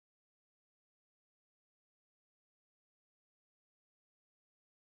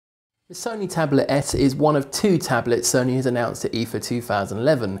The Sony Tablet S is one of two tablets Sony has announced at IFA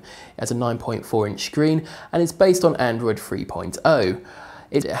 2011. It has a 9.4-inch screen and it's based on Android 3.0.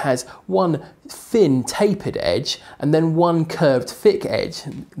 It has one thin tapered edge and then one curved thick edge,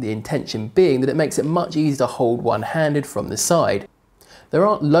 the intention being that it makes it much easier to hold one-handed from the side. There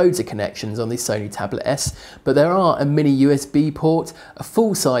aren't loads of connections on the Sony Tablet S, but there are a mini USB port, a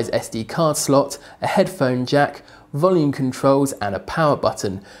full-size SD card slot, a headphone jack, volume controls and a power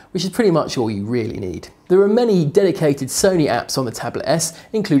button, which is pretty much all you really need. There are many dedicated Sony apps on the Tablet S,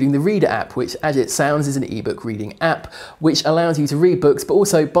 including the Reader app, which as it sounds is an ebook reading app, which allows you to read books but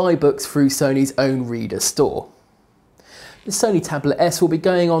also buy books through Sony's own Reader store. The Sony Tablet S will be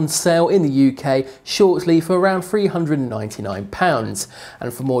going on sale in the UK shortly for around £399.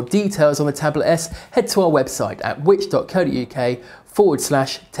 And for more details on the Tablet S, head to our website at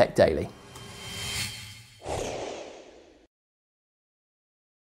which.co.uk/techdaily.